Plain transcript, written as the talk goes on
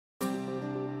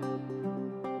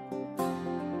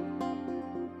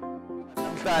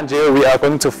We are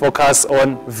going to focus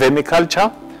on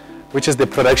vermiculture, which is the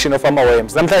production of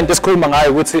worms. Namhlanje sikhuluma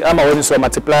ngayo ukuthi worms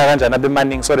multiply kanjani abe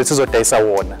maningi so that sizodayisa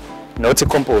wona, not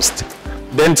compost.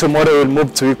 Then tomorrow we'll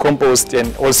move to compost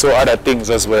and also other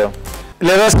things as well.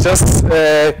 Let us just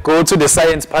go to the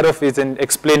science part of it and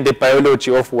explain the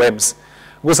biology of worms.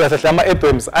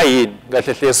 Earthworms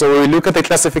are so we look at the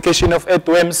classification of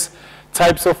earthworms,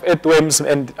 types of earthworms,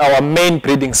 and our main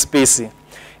breeding species.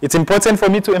 It's important for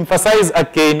me to emphasize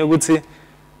again,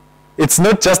 it's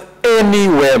not just any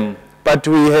worm, but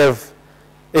we have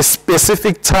a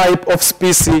specific type of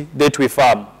species that we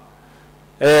farm.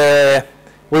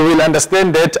 We will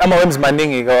understand that worms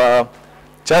maningi,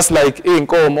 just like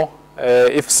inkomo,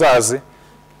 if sazi,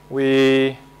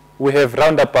 we have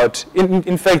roundabout,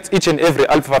 in fact, each and every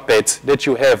alphabet that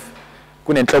you have,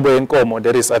 kunenhlobo yenkomo,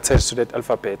 that is attached to that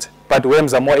alphabet. But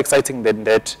worms are more exciting than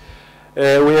that.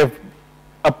 We have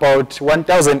about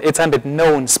 1,800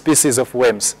 known species of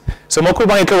worms. So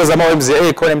mokuba ngehlobo zama-worms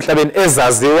ekhona emhlabeni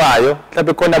ezaziwayo,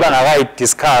 mhlawumbe khona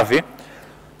abangakayi-discover.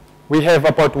 We have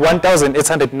about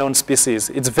 1,800 known species.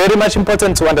 It's very much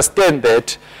important to understand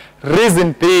that.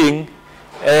 Reason being,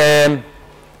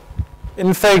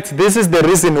 in fact, this is the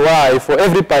reason why for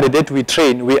everybody that we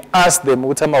train, we ask them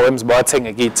ukuthi ama-worms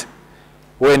bawathenge kithi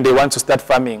when they want to start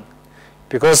farming.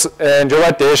 Because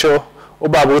njengoba desho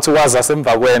ubaba uthi waza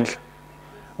semva kwendlu.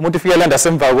 Umuntu ufike landa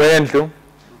semva kwendlu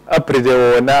abride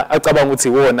wona acabanga ukuthi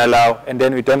wona lawo, and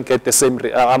then we don't get the same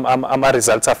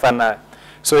results afanayo.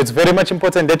 So it's very much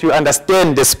important that you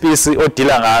understand the species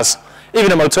odila ngazo.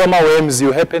 Even ama-worms,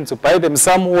 you happen to buy them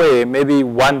somewhere, maybe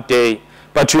one day,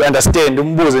 but you understand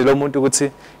umbuze lo muntu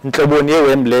ukuthi inhloboni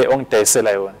yeworm le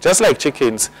ongidayisela yona. Just like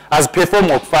chickens, as perform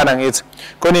ngokufana ngithi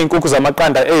khona izinkukhu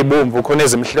zamaqanda ezibomvu khona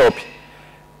ezimhlophe.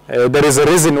 There is a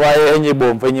reason why enye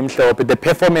bomvu enye imhlophe, the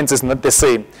performance is not the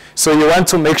same. So you want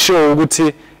to make sure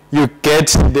ukuthi you get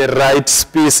the right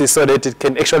species so that it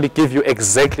can actually give you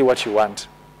exactly what you want.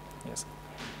 Yes.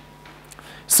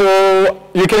 So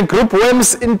you can group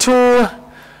worms into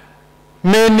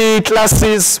many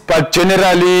classes, but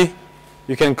generally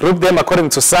you can group them according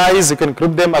to size, you can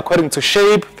group them according to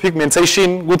shape,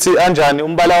 pigmentation, ukuthi anjani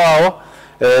umbala wawo,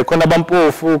 khona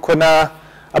abampofu, khona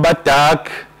abadark,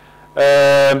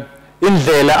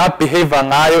 indlela abehave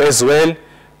ngayo as well,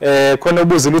 khona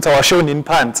ubuzile ukuthi awashoni in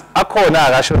pants, akhona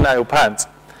akashonayo pants.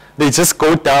 They just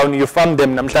go down, you farm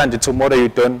them namhlanje, tomorrow you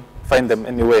don't find them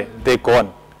anywhere, they're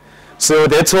gone. So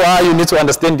that's why you need to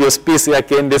understand your species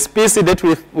again. The species that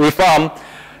we farm,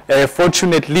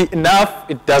 fortunately enough,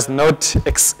 it does not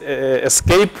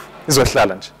escape.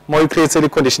 More you create a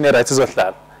conditioner, right?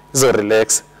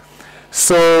 Relax.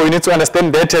 So you need to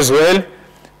understand that as well.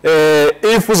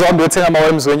 If you have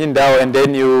worms when you're down, and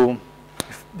then you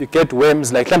get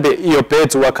worms like your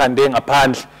bed work and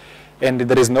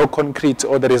there is no concrete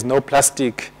or there is no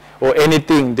plastic or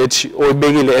anything that or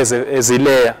as a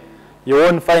layer, you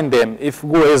won't find them if you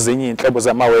go as in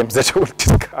worms that you will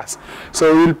discuss.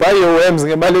 So you'll buy your worms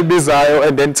and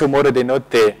then tomorrow they're not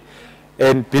there.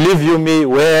 And believe you me,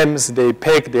 worms, they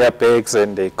pack their bags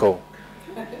and they go.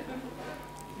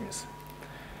 Yes.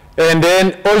 And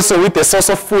then also with the source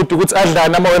of food, worms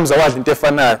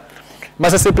are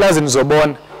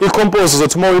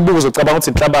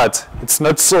it's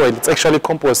not soil, it's actually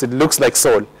compost, it looks like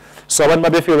soil. So we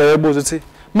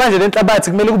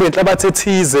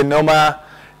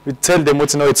tell them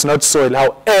no, it's not soil.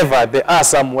 However, there are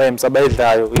some worms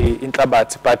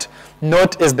but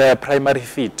not as their primary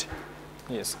feed.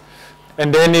 Yes.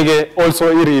 And then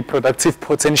also reproductive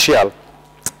potential.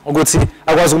 The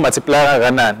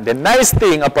nice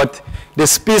thing about the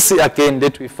species again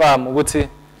that we farm, it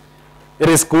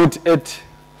is good at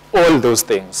all those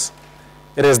things.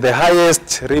 It is the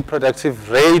highest reproductive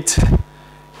rate.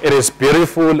 It is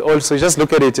beautiful also. Just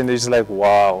look at it and it's like,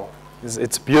 wow,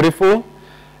 it's beautiful.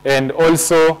 And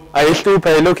also, if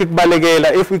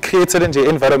we create an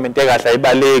environment,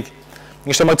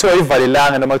 ngisho makuthiwa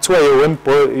ivalelanga noma kuthiwa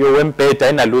yowembheda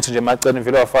ayinalutho nje macane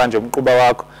vele wafaka nje umquba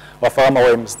wakho wafaka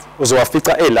ama-worms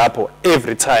uzowafica elapho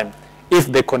every time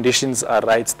if the conditions are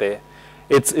right there.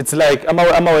 It's like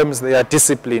ama-worms, they are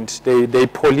disciplined, they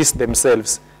police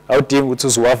themselves. Awudingi ukuthi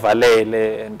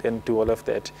uziwavalele and do all of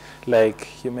that like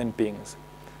human beings.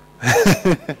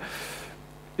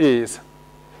 Yes.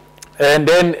 And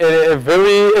then a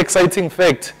very exciting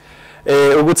fact,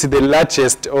 the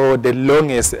largest or the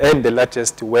longest and the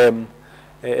largest worm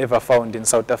ever found in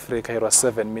South Africa, it was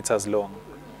 7 meters long.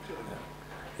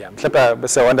 Yeah,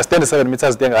 so I understand the 7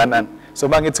 meters. So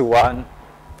it's 1,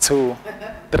 2,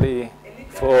 3,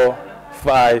 4,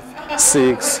 5,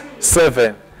 6,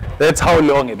 7. That's how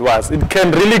long it was. It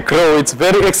can really grow. It's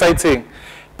very exciting.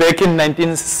 back in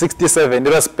 1967.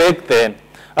 It was back then.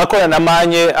 Akhona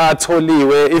namanye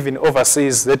atholiwe even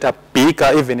overseas that are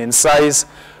bigger even in size.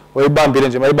 Uyibambile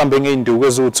nje mayibambe ngeinduku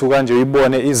ezu2 kanje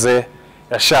uyibone ize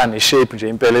yashana shape nje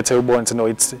impela ethe ubone no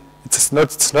it's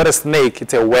not a snake,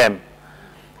 it's a worm.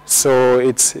 So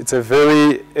it's a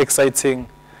very exciting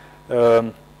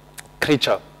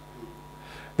creature.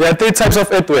 There are 3 types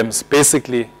of earthworms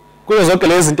basically. Kuzo zonke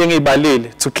lezi zinto engiyibalile,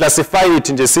 to classify it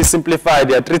nje simplify,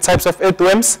 there are 3 types of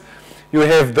earthworms. You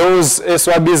have those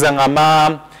esiwabiza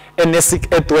ngama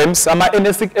anesic earthworms. Ama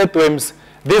anesic earthworms,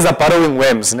 these are burrowing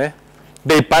worms, ne?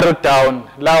 They burrow down.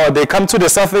 Now they come to the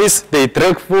surface, they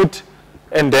drag food,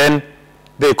 and then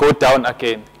they go down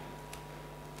again.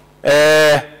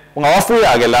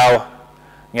 Ungawafuya ke lawa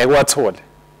ngeke wathole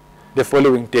the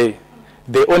following day.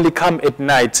 They only come at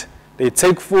night. They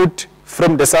take food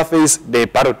from the surface, they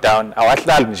burrow down.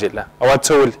 Awahlali nje la,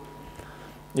 awatholi.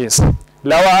 Yes.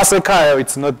 Lawa asekhaya,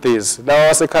 it's not this. Lawa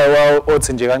asekhaya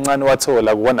othi nje kancane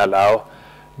wathola kuwona lawa.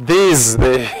 These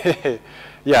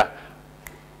yeah.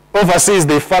 Overseas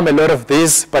they farm a lot of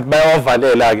this, but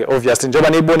bayawavalela ke obviously njengoba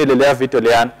niyibonile leya video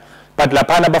leyana. But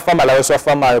laphana abafama lawo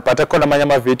esiwafamayo, but akhona amanye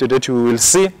ama video that you will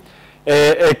see.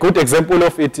 A good example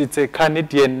of it, it's a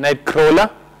Canadian nightcrawler.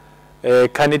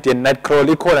 Canadian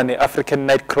nightcrawler, ikhona ne African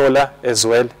nightcrawler as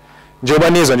well. Njengoba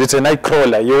nizwa nje it's a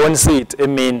nightcrawler, you won't see it. I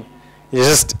mean,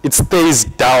 it stays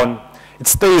down. It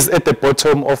stays at the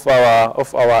bottom of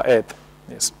our earth.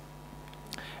 Yes.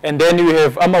 And then you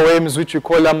have worms which we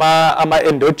call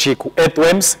endogic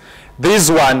earthworms.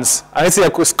 These ones, angithi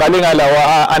yakuskalinga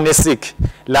lawa anesic.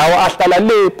 Lawa ahlala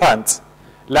le phansi.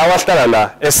 Lawa ahlala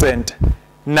la ascent.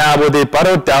 Nabo they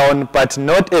burrow down but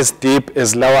not as deep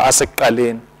as lawa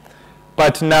asekuqaleni.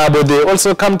 But nabo they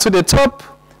also come to the top.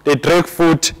 They drag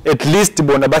food, at least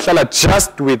bona bahlala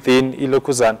just within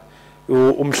ilokuzana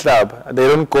umhlaba. They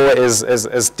don't go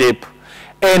as deep.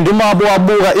 And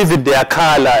even their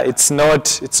color, it's not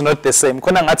the same.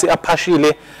 Kona ngati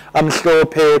apashile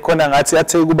amhlophe, kona ngati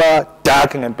athe kuba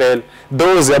dark ngempela.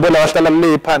 Those yabona bahlala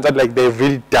le phansi like they're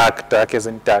really dark as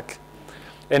in dark.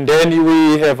 And then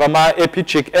we have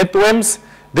epigic earthworms.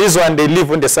 These one they live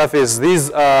on the surface.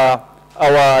 These are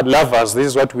our larvas. This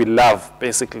is what we love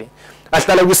basically.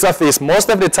 Ahlala ku surface. Most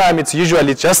of the time it's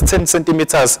usually just 10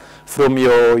 centimeters from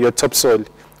your topsoil.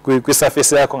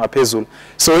 Kwi-surface yakho ngaphezulu.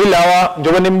 So ilawa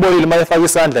njengoba nimbonile mayefaka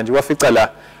isandla nje wafica la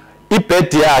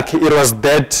ibed yakhe it was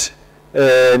dead.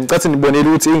 Ngicathi nibonile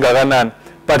ukuthi ingakanani,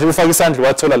 but ufaka isandla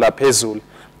wathola la phezulu.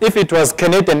 If it was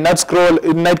Canadian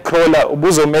nightcrawler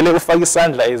ubuzomele ufaka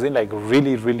isandla is in like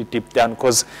really deep down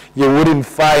because you wouldn't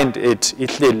find it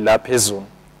ihleli la phezulu.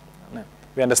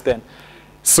 We understand?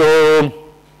 So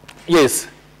yes.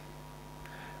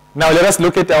 Now let us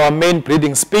look at our main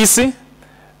breeding species.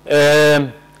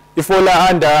 If all are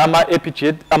under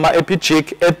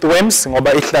epigic earthworms,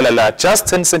 ngoba ihlala la just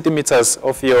 10 centimeters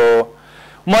of your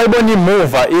moiboni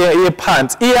mover ear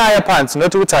pants,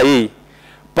 not utai,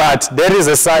 but there is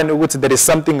a sign that there is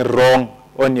something wrong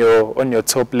on your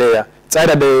top layer. It's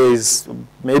either there is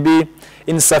maybe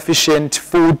insufficient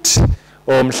food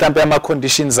or mhlambe ama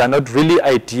conditions are not really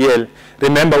ideal.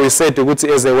 Remember we said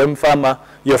as a worm farmer,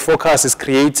 your focus is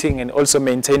creating and also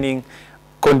maintaining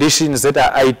conditions that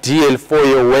are ideal for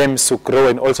your worms to grow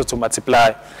and also to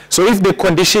multiply. So if the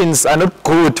conditions are not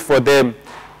good for them,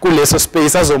 kuleso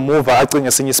space as a mover, acting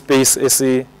as in space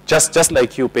is just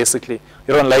like you basically.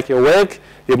 You don't like your work,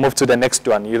 you move to the next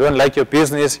one. You don't like your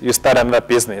business, you start another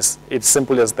business. It's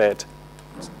simple as that.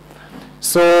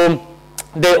 So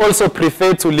they also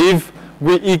prefer to live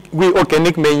with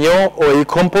organic manure or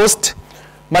compost.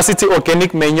 Masiti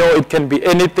organic manure, it can be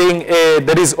anything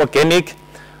that is organic.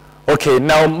 Okay,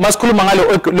 now masikhuluma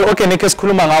ngalo lo organic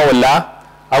esikhuluma ngawo la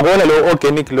akona lo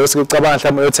organic lo sikucabanga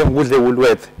mhlawumbe uyothenga ukudla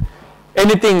eWoolworth.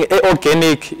 Anything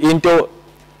organic into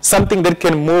something that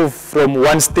can move from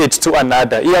one stage to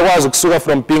another. Iyakwazi ukusuka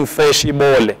from being fresh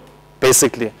ibole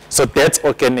basically. So that's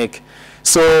organic.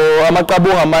 So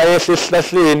amaqabunga mayehle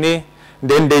esihlahleni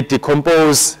then they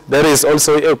decompose. There is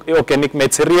also organic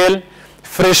material.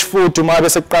 Fresh food uma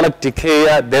bese kuqala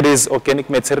decay, there is organic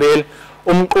material.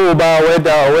 Umquba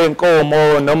whether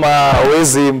wenkomo noma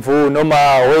wezimvu noma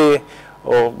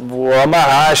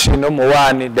wamahashi noma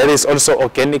wani, there is also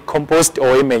organic compost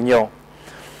or manure.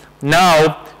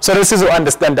 Now so this is to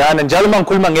understand and njalo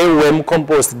mangikhuluma nge-worm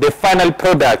compost, the final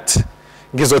product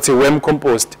ngizothi worm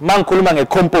compost. Mangikhuluma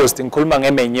nge-compost ngikhuluma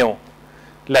nge-manure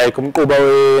like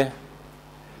umquba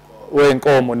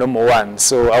wenkomo noma wani.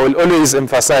 So I will always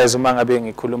emphasize uma ngabe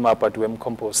ngikhuluma about worm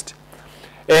compost.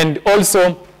 And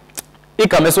also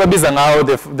igama esiwabiza ngawo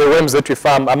the worms that we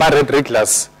farm ama red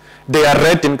wrigglers. They are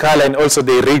red in color and also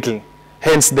they wriggle.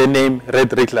 hence the name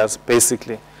red wrigglers,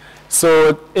 basically.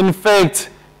 So, in fact,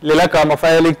 in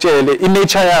nature,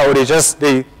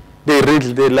 they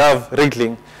wriggle, they love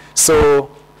wriggling. So,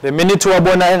 the minute you are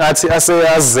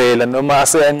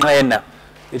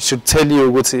it should tell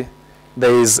you what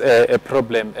there is a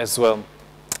problem as well.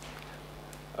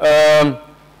 The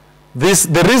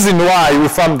reason why we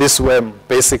found this worm,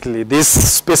 basically, this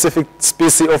specific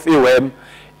species of earworm,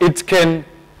 it can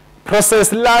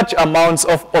process large amounts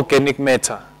of organic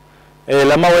matter.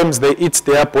 Lama worms, they eat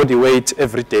their body weight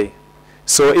every day.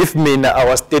 So if I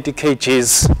was 30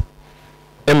 kgs,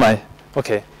 am I?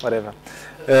 Okay, whatever.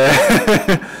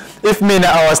 If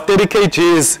I was 30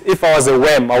 kgs, if I was a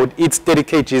worm, I would eat 30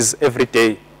 kgs every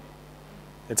day.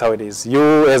 That's how it is.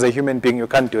 You, as a human being, you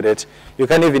can't do that. You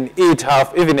can't even eat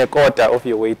half, even a quarter of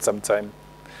your weight sometimes.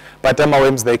 But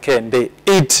worms, they can. They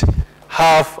eat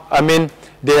half,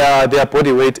 their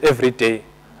body weight every day.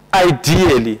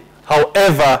 Ideally,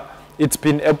 however, it's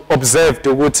been observed,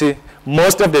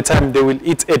 most of the time they will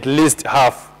eat at least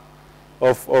half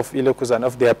of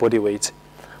their body weight.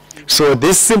 So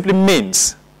this simply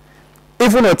means,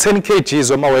 even 10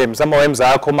 kgs of worms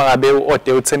are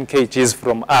 10 kgs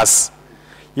from us.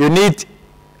 You need,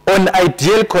 on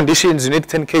ideal conditions, you need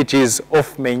 10 kgs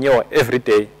of manure every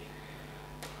day.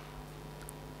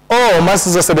 Or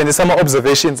some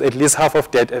observations, at least half of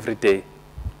that every day.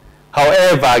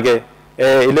 However, I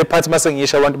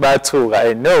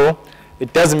know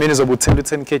it doesn't mean it's about 10 to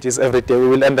 10 kgs every day. We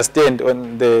will understand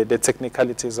on the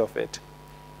technicalities of it.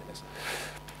 Yes.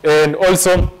 And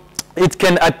also, it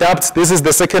can adapt. This is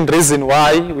the second reason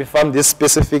why we found this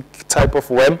specific type of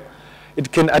worm.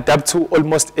 It can adapt to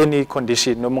almost any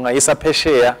condition. No mungaisa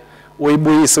pesheya,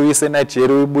 uyise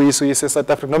Nigeria, uyise South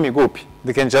Africa,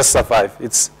 they can just survive.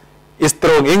 It's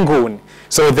strong inguni.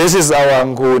 So this is our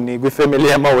nguni, we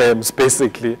family worms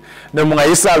basically. No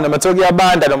mungaisa, no matoki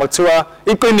abanda, no matua,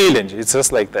 it's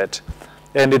just like that.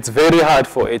 And it's very hard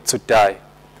for it to die.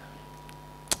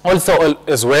 Also,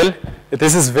 as well,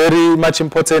 this is very much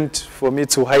important for me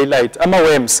to highlight.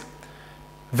 Worms,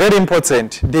 very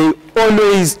important. They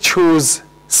always choose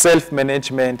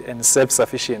self-management and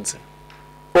self-sufficiency.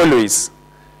 Always.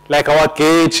 Like our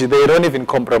cage, they don't even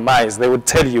compromise. They would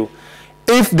tell you,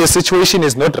 if the situation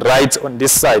is not right on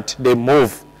this side, they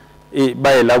move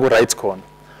by a lago right corner.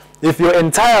 If your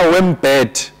entire worm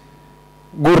bed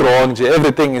go wrong,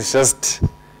 everything is just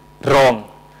wrong,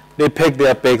 they pack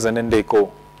their bags and then they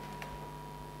go.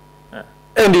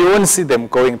 And you won't see them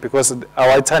going because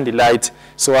our turn the light,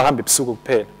 so I have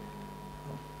pay.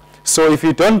 So if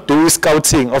you don't do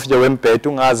scouting of your worm bed,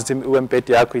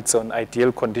 it's on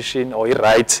ideal condition or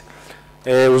right,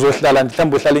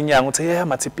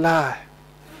 multiply.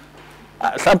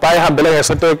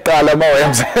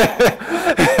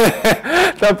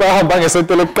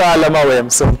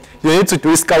 You need to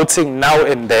do scouting now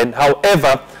and then.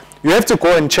 However, you have to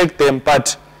go and check them,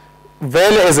 but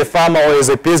well, as a farmer or as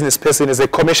a business person, as a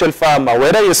commercial farmer,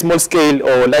 whether you're small scale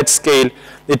or large scale,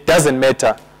 it doesn't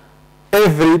matter.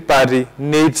 Everybody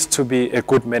needs to be a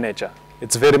good manager.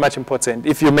 It's very much important.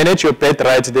 If you manage your bed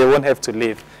right, they won't have to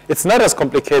leave. It's not as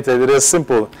complicated, it is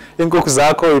simple. The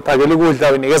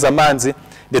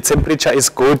temperature is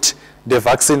good, the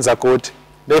vaccines are good,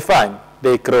 they're fine,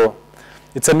 they grow.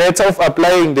 It's a matter of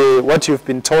applying what you've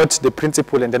been taught, the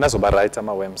principle, and then azoba right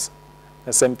worms.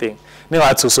 The same thing. No,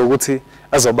 it so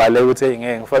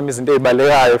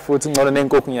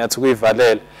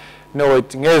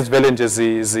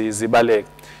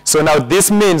now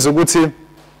this means the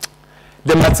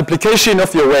multiplication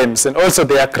of your worms and also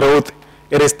their growth,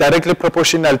 it is directly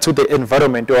proportional to the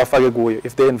environment.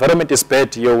 If the environment is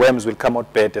bad, your worms will come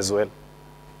out bad as well.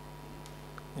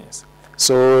 Yes.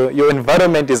 So your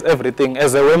environment is everything.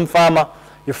 As a worm farmer,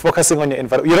 you're focusing on your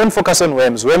environment. You don't focus on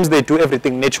worms. Worms, they do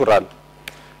everything natural.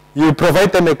 You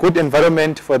provide them a good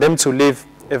environment for them to live,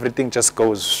 everything just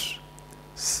goes.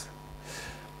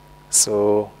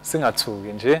 So,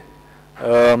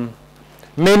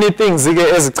 many things,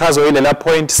 as it has a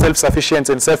point,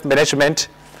 self-sufficiency and self-management.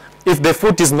 If the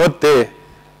food is not there,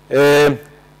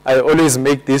 I always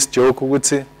make this joke,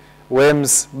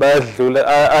 worms, we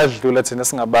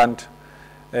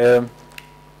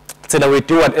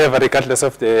do whatever regardless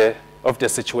of the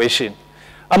situation.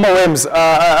 Worms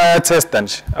are tested,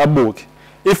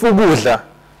 if ukudla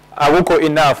awukho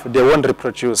enough, they won't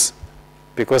reproduce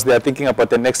because they are thinking about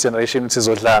the next generation, which is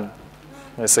odlan,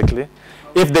 basically.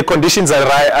 If the conditions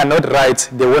are not right,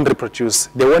 they won't reproduce.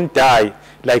 They won't die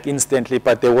like instantly,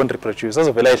 but they won't reproduce.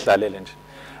 Again,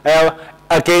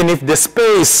 if the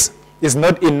space is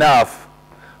not enough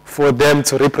for them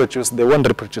to reproduce, they won't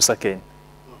reproduce again.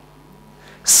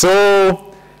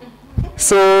 So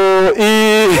So,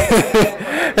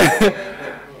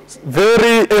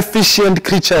 very efficient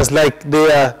creatures, like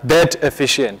they are that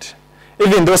efficient.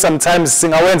 Even though sometimes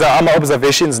singawenza ama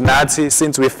observations nathi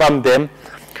since we farm them,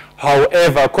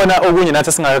 however, kona okunye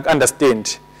nathi singa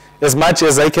understand. As much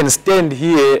as I can stand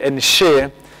here and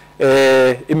share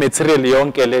material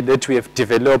yonke that we have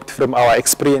developed from our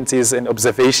experiences and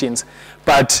observations,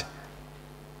 but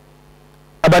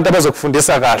abantu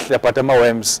abazokufundisa kahle about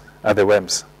ama-worms are the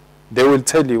worms. They will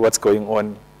tell you what's going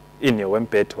on in your worm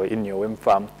bed or in your worm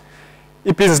farm.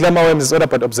 Business lama-worms is all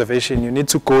about observation. You need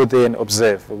to go there and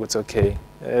observe. It's okay.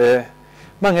 They're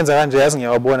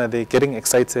getting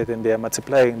excited and they are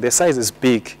multiplying. Their size is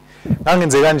big.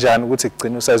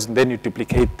 Then you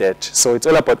duplicate that. So it's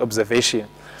all about observation.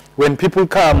 When people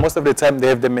come, most of the time they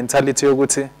have the mentality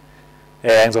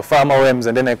of farmer worms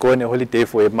and then I go on a holiday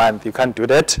for a month. You can't do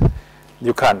that.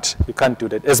 You can't do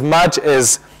that. As much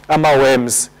as our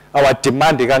worms, our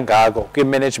demand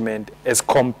management as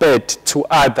compared to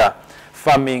other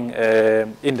farming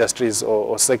industries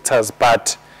or sectors,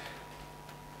 but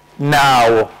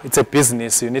now it's a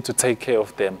business, you need to take care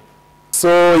of them.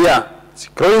 So yeah,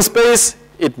 growing space,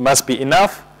 it must be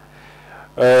enough.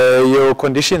 Your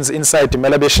conditions inside the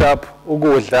melabe shop,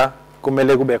 ukudla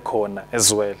kumele kube khona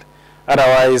as well.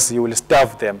 Otherwise, you will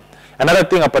starve them. Another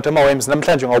thing about ama-worms,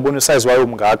 namhlanje ngawubona usize wayo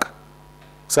umngaka.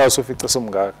 Sawusufica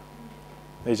somngaka.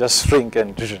 They just shrink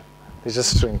and they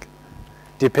just shrink,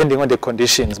 depending on the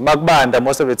conditions. Makubanda,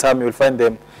 most of the time you will find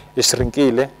them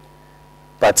ishrinkile,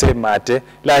 bathe made.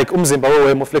 Like umzimba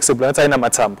weworm flexible, ngathi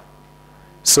ayinamathambo.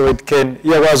 So it can,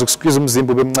 iyakwazi ukusqueeze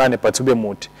umzimba ube mncane but ube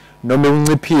mude. Noma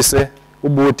unciphise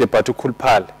ubude but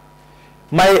ukhuluphale.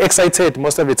 My excited,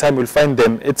 most of the time you'll find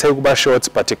them ethe kuba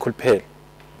short but ekhuluphele.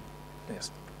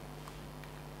 Yes.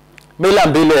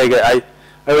 Melambile ke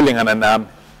ayolingana nami.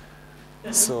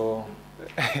 So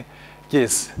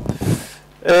yes.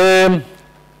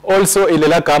 Also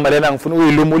ilela gama lena ngifuna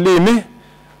uyiluma ulimi.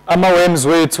 Ama-worms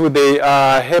wethu, they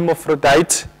are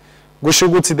hermaphrodite. Kusho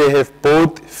ukuthi they have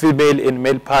both female and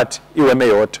male part iworm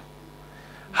eyodwa.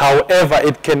 However,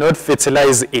 it cannot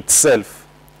fertilize itself.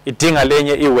 Idinga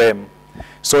lenye iworm.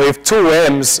 So if two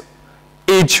worms,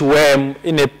 each worm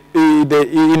in a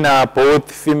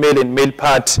both female and male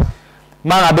part,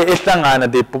 mangabe ehlangana,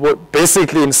 they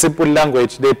basically, in simple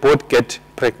language, they both get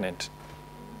pregnant,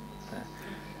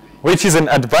 which is an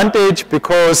advantage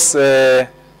because there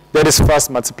is fast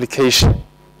multiplication,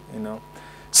 you know.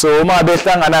 So mangabe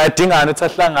ehlangana adingana ukuthi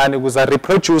ahlangane ukuze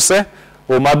reproduce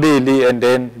omabili, and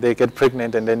then they get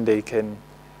pregnant and then they can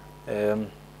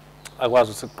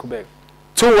akwazi ukuqhubeka.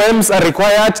 Two worms are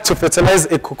required to fertilize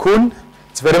a cocoon.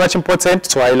 It's very much important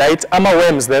to highlight.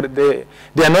 Ama-worms, they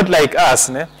are not like us.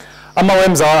 Ne?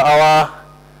 Ama-worms are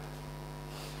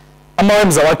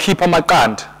keep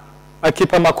amakanda,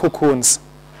 keep ama-cocoons.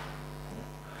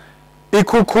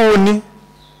 I-cocoon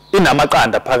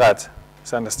inamakanda phakathi.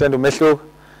 So understand umehluko?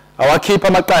 Keep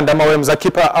amakanda, ama-worms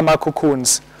keep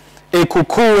ama-cocoons. A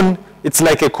cocoon, it's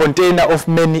like a container of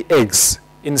many eggs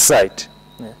inside.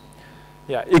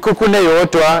 Yeah, i-cocoon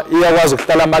eyodwa iyakwazi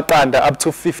ukuhlala amaqanda up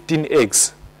to 15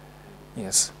 eggs.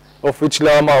 Yes. Of which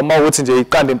lawa mawuthi nje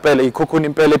iqanda impela i-cocoon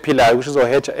impela ephilayo kusho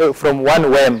izohatcha from one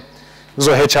worm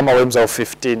kuzohatcha ama-worms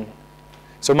awu-15.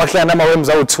 So makuhlangana ama-worms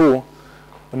awu-2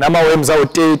 unama-worms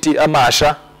awu-30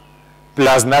 amasha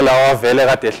plus nalawa avele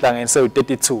kade ehlangene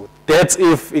sewu-32. That's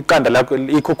if iqanda lakho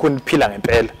i-cocoon iphila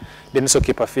ngempela. Then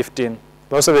izokhipha 15.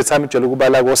 Most of the time ijwayele ukuba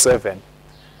la ko-7.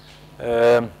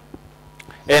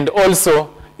 And also,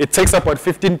 it takes about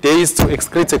 15 days to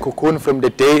excrete a cocoon from the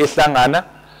day ehlangana.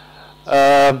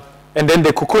 And then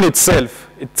the cocoon itself,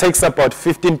 it takes about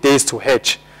 15 days to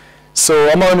hatch. So,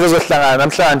 ama-worms azohlangana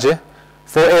namhlanje,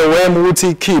 for a worm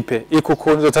ukuthi ikhiphe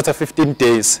i-cocoon izothatha 15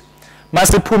 days.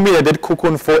 Masiphumile that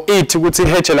cocoon for it ukuthi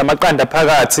ihatche lamaqanda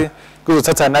phakathi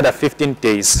kuzothatha another 15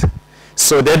 days.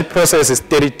 So that process is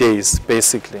 30 days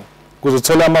basically.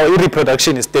 Kuzothola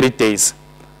i-reproduction is 30 days.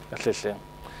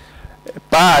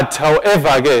 But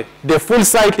however, the full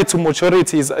cycle to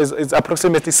maturity is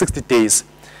approximately 60 days.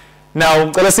 Now,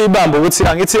 ngicela siyibambe ukuthi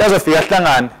angithi azofika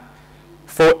ahlangana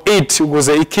for it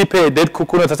ukuze ikhiphe that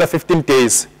cocoon uthatha 15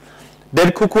 days.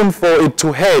 That cocoon for it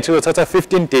to hatch uthatha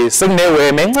 15 days.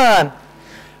 Sekuneworm encane.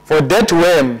 For that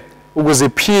worm ukuze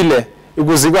iphile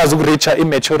ukuze ikwazi ukureacha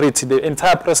immaturity, the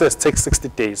entire process takes 60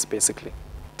 days basically.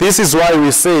 This is why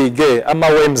we say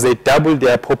ama-worms, they double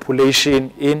their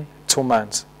population in 2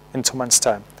 months. In 2 months'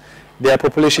 time. Their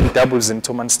population doubles in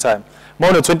 2 months' time.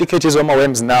 More than 20 kgs of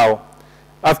worms now.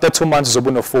 After 2 months,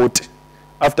 zobuno 40.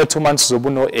 After 2 months,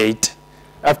 zobuno 8.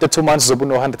 After 2 months,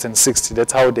 zobuno 160.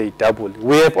 That's how they double.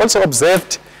 We have also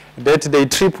observed that they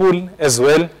triple as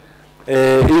well.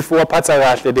 If waphatha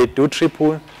kahle, they do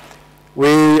triple.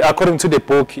 According to the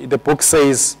book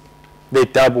says they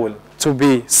double to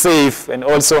be safe. And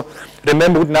also,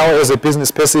 remember now as a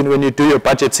business person, when you do your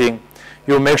budgeting,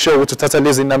 you make sure to uthatha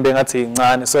lezi number ngathi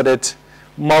incane, so that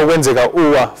mawenzeka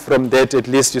uwa from that, at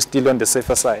least you're still on the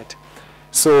safer side.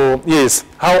 So yes,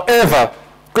 however,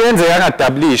 kwenzeka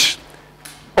angadoublish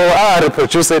or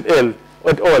reproduce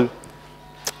at all,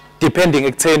 depending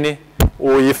ekutheni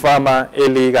uyifama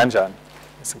eli kanjani.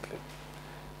 Simply.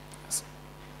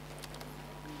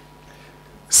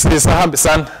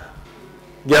 Sisahambisana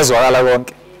kuyazwakala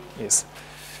konke. Yes.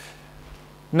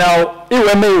 Now,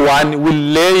 iworm A1 will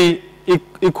lay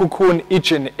a cocoon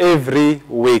each and every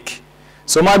week.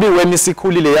 So maybe when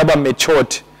isikhulile yaba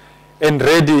matured and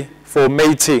ready for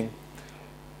mating,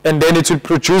 and then it will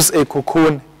produce a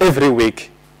cocoon every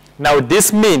week. Now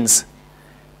this means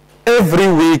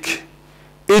every week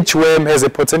each worm has a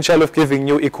potential of giving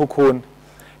you a cocoon.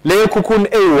 Leyo cocoon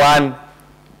A1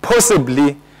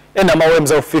 possibly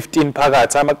enama-worms of 15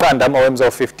 phakathi, amaqanda ama-worms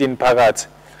of 15 phakathi.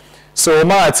 So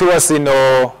makathiwa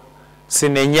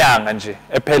sinenyanga nje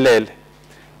ephelele,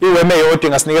 iworm eyodwa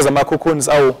ingasinikeza ama-cocoons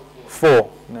awu 4,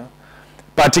 no?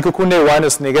 But i-cocoon A1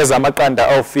 isinikeza amaqanda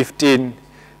awu 15.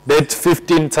 That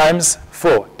 15 times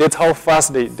 4. That's how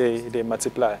fast they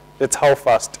multiply. That's how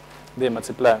fast they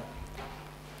multiply.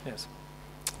 Yes.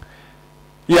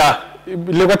 Yeah,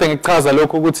 look at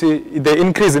the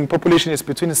increase in population is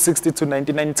between 60 to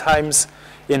 99 times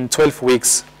in 12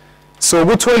 weeks. So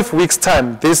with 12 weeks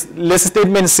time, this less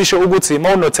statement sisho ukuthi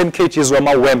mawuno 10 kgs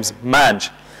wama-worms manje.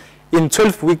 In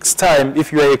 12 weeks time,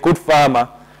 if you are a good farmer,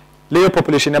 leyo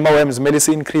population yama-worms may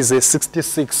increase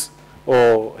 66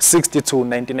 or 60 to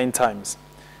 99 times.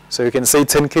 So you can say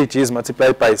 10 kgs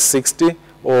multiplied by 60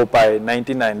 or by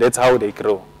 99. That's how they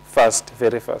grow, fast,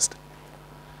 very fast.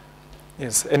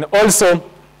 Yes, and also,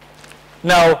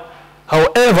 now,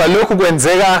 however, lokhu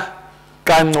kwenzeka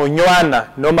kanconywana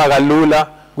noma kalula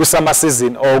kusama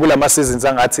season or kulama seasons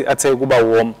angathi athe kuba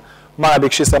warm. Mangabe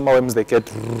kushisa ama-worms, they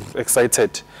get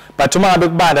excited. But mangabe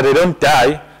kubanda, they don't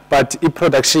die, but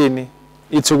i-production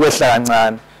ithi ukwehla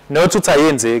kancane. Not ukuthi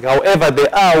ayenzeki. However,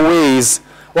 there are ways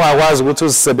ongakwazi ukuthi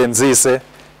uzisebenzise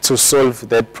to solve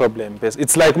that problem.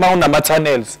 It's like mawunama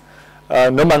tunnels,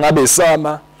 noma ngabe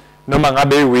summer, noma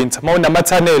ngabe winter. Mawunama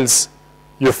tunnels,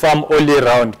 you farm all year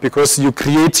round because you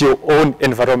create your own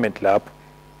environment lapho.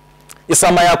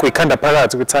 Isama yakho ikhanda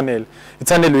phakathi ku-tunnel.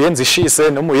 I-tunnel uyenza ishise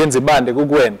noma uyenza ibande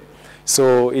kukuwena.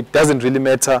 So it doesn't really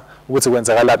matter ukuthi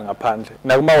kwenzakalani ngaphandle.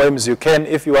 Nakuma-worms you can,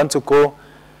 if you want to go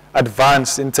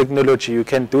advanced in technology, you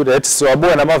can do that. So I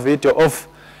bought a video of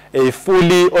a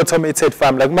fully automated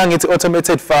farm. Like it's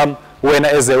automated farm, when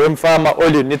as a worm farmer, all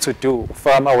you need to do,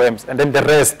 farm worms, and then the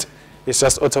rest is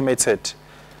just automated.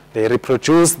 They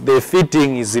reproduce, the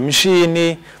feeding is a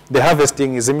machine, the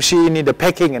harvesting is a machine, the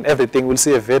packing and everything. We'll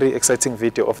see a very exciting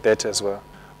video of that as well.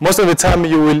 Most of the time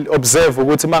you will observe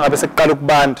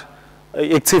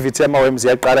activity ama-worms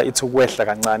yaqala ithi ukwehla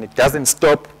kancane. It doesn't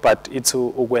stop, but ithi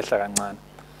ukwehla kancane.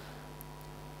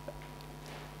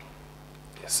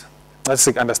 Let's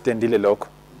understand the look.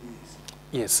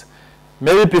 Yes.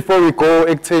 Maybe before we go,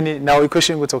 now the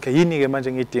question would okay,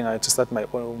 to start my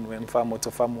own worm farm or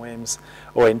to farm worms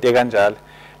or in Teganjal.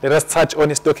 Let us touch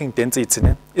on stocking density.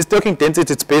 Stocking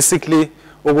density is basically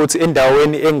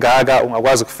endaweni engaga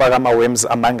ungakwazi ukufaka ama-worms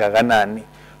amangakanani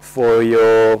for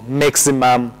your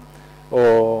maximum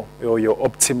or your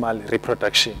optimal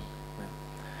reproduction.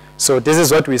 So this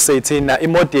is what we say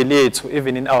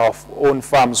even in our own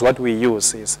farms, what we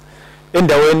use is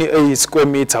endaweni a square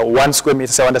meter, 1 square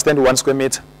meter. So understand 1 square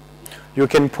meter. You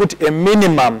can put a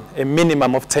minimum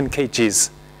of 10 kgs.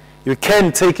 You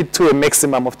can take it to a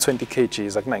maximum of 20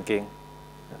 kgs. Like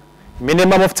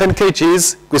minimum of 10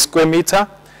 kgs with square meter,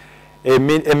 a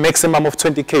maximum of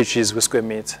 20 kgs with square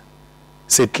meter.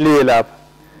 So clear up.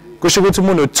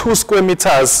 2 square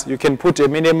meters, you can put a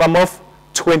minimum of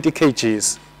 20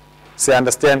 kgs. So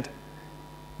understand?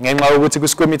 Ngenxa ukuthi ku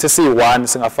square meter C1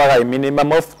 singafaka a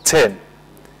minimum of 10.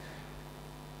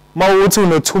 Mawuthi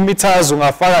uno 2 meters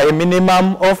ungafaka a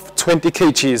minimum of 20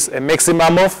 kgs, a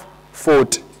maximum of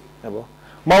 40. Yabo.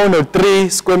 Mawuno 3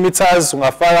 square meters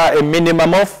ungafaka a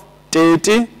minimum of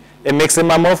 30, a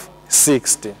maximum of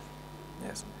 60.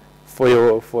 Yes. For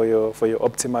your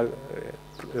optimal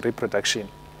reproduction.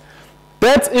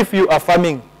 But if you are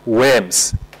farming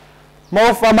worms,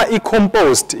 more farmer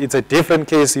compost, it's a different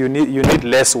case. You need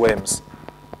less worms.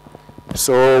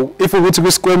 So if you go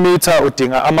to square meter,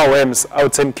 udinga ama-worms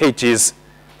out 10 kgs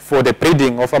for the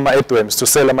breeding of ama-earthworms, to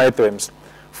sell ama-earthworms.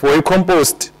 For a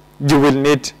compost, you will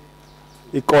need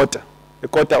a quarter. a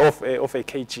quarter of a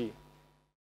kg.